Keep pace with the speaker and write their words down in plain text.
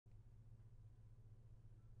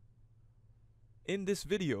In this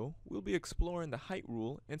video, we'll be exploring the height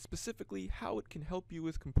rule and specifically how it can help you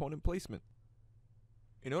with component placement.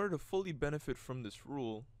 In order to fully benefit from this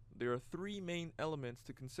rule, there are three main elements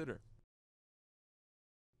to consider.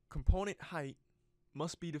 Component height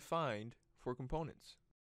must be defined for components.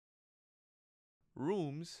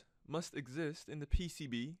 Rooms must exist in the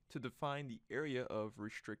PCB to define the area of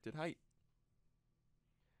restricted height.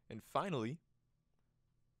 And finally,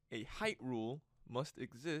 a height rule must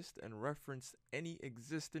exist and reference any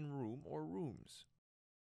existing room or rooms.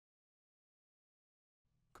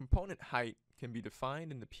 Component height can be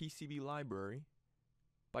defined in the PCB library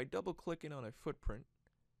by double-clicking on a footprint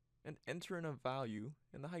and entering a value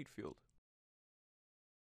in the height field.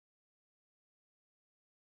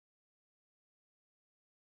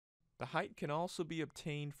 The height can also be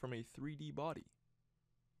obtained from a 3D body.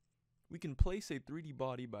 We can place a 3D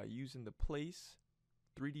body by using the place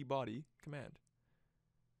 3D body command,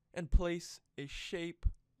 and place a shape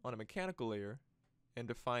on a mechanical layer and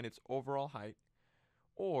define its overall height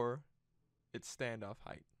or its standoff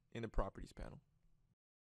height in the properties panel.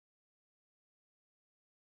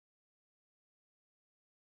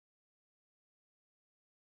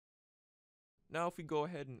 Now if we go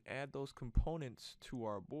ahead and add those components to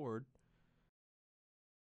our board,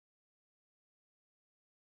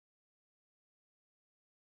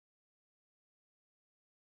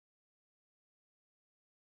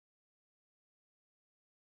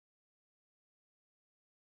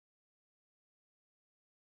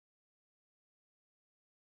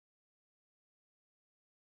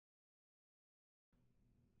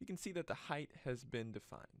 you can see that the height has been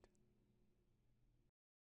defined.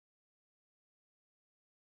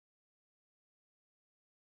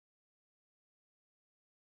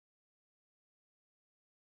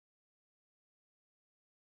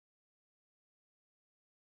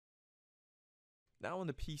 Now in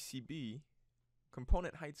the PCB,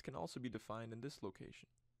 component heights can also be defined in this location.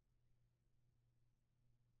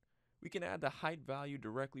 We can add the height value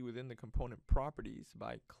directly within the component properties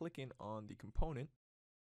by clicking on the component.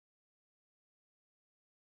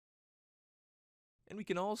 And we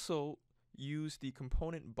can also use the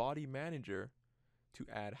component body manager to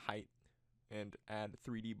add height and add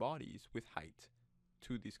 3D bodies with height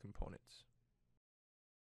to these components.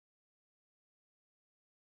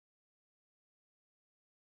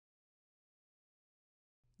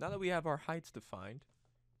 Now that we have our heights defined,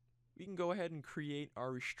 we can go ahead and create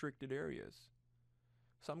our restricted areas.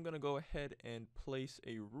 So I'm going to go ahead and place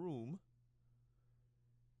a room .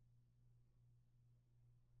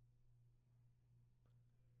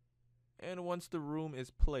 And once the room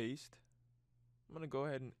is placed, I'm going to go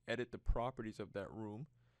ahead and edit the properties of that room,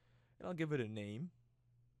 and I'll give it a name.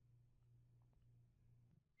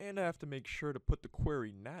 And I have to make sure to put the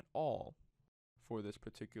query not all for this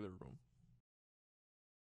particular room.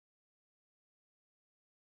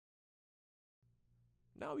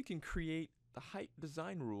 Now we can create the height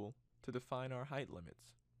design rule to define our height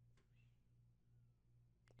limits.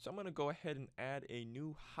 So I'm going to go ahead and add a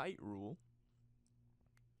new height rule,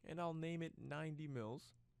 and I'll name it 90 mils,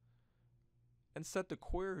 and set the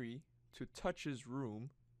query to touches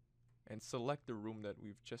room and select the room that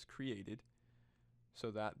we've just created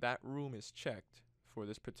so that that room is checked for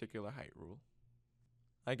this particular height rule.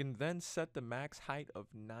 I can then set the max height of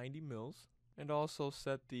 90 mils and also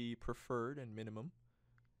set the preferred and minimum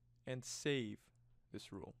and save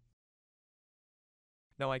this rule.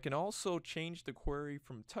 Now I can also change the query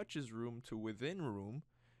from touches room to within room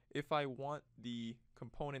if I want the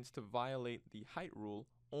components to violate the height rule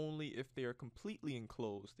only if they are completely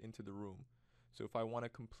enclosed into the room. So if I want a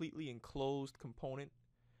completely enclosed component,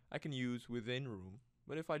 I can use within room.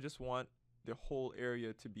 But if I just want the whole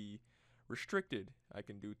area to be restricted, I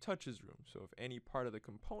can do touches room. So if any part of the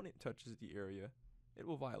component touches the area, it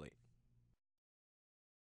will violate.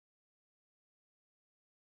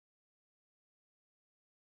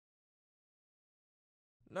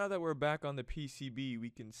 Now that we're back on the PCB, we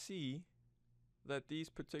can see that these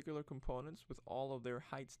particular components with all of their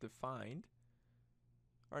heights defined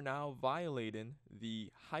are now violating the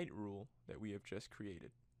height rule that we have just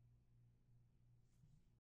created.